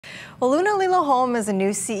Well, Lunalilo Home is a new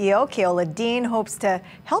CEO. Keola Dean hopes to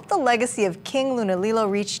help the legacy of King Lunalilo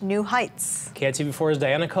reach new heights. KITV4's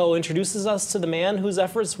Diana Ko introduces us to the man whose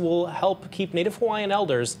efforts will help keep Native Hawaiian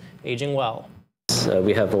elders aging well.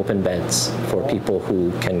 We have open beds for people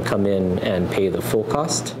who can come in and pay the full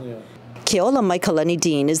cost. Keola Maikalani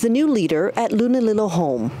Dean is the new leader at Lunalilo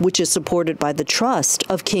Home, which is supported by the trust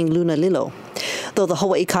of King Lunalilo. Though the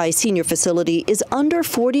Hawaii Kai Senior Facility is under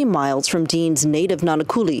 40 miles from Dean's native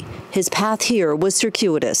Nanakuli, his path here was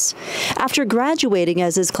circuitous. After graduating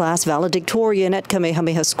as his class valedictorian at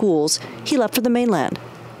Kamehameha schools, he left for the mainland.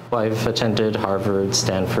 I've attended Harvard,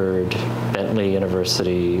 Stanford, Bentley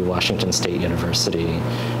University, Washington State University.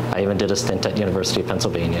 I even did a stint at University of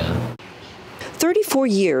Pennsylvania. 34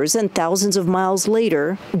 years and thousands of miles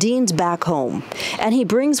later, Dean's back home, and he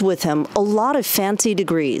brings with him a lot of fancy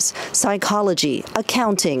degrees: psychology,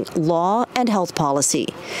 accounting, law, and health policy.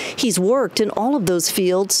 He's worked in all of those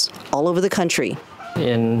fields all over the country.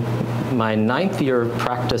 In my 9th year of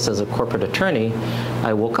practice as a corporate attorney,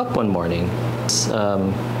 I woke up one morning.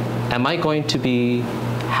 Am I going to be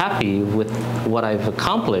happy with what I've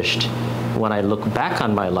accomplished when I look back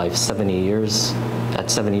on my life 70 years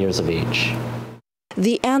of age?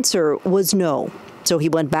 The answer was no. So he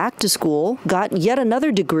went back to school, got yet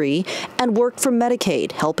another degree, and worked for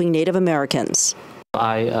Medicaid, helping Native Americans.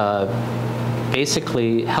 I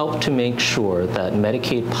basically helped to make sure that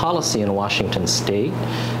Medicaid policy in Washington state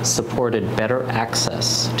supported better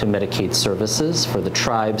access to Medicaid services for the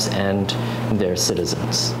tribes and their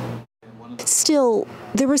citizens. Still,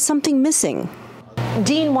 there was something missing.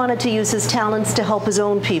 Dean wanted to use his talents to help his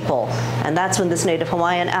own people, and that's when this Native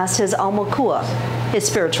Hawaiian asked his aumakua, his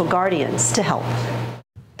spiritual guardians, to help.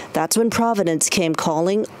 That's when Providence came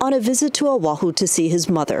calling on a visit to Oahu to see his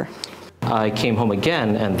mother. I came home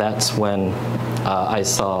again, and that's when I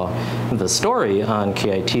saw the story on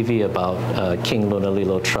KITV about King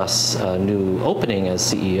Lunalilo Trust's new opening as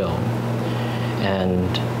CEO.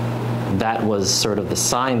 And that was sort of the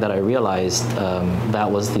sign that I realized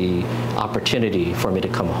that was the opportunity for me to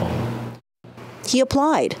come home. He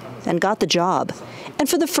applied and got the job. And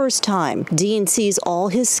for the first time, Dean sees all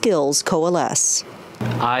his skills coalesce.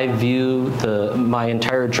 I view my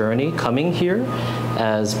entire journey coming here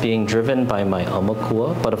as being driven by my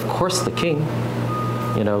aumakua, but of course the king.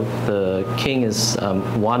 You know, the king is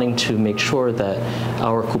wanting to make sure that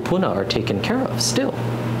our kupuna are taken care of still.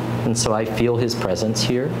 And so I feel his presence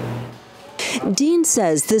here. Dean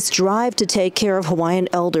says this drive to take care of Hawaiian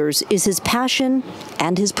elders is his passion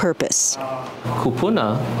and his purpose.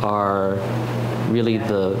 Kupuna are really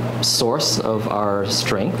the source of our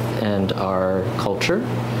strength and our culture.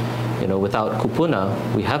 You know, without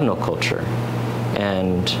kupuna, we have no culture.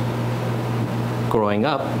 And growing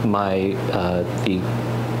up, the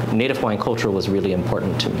Native Hawaiian culture was really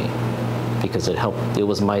important to me because it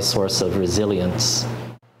was my source of resilience.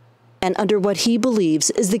 And under what he believes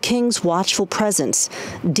is the king's watchful presence,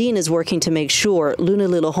 Dean is working to make sure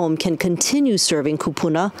Lunalilo Home can continue serving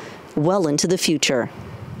kupuna well into the future.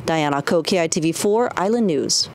 Diana Ko, KITV4 Island News.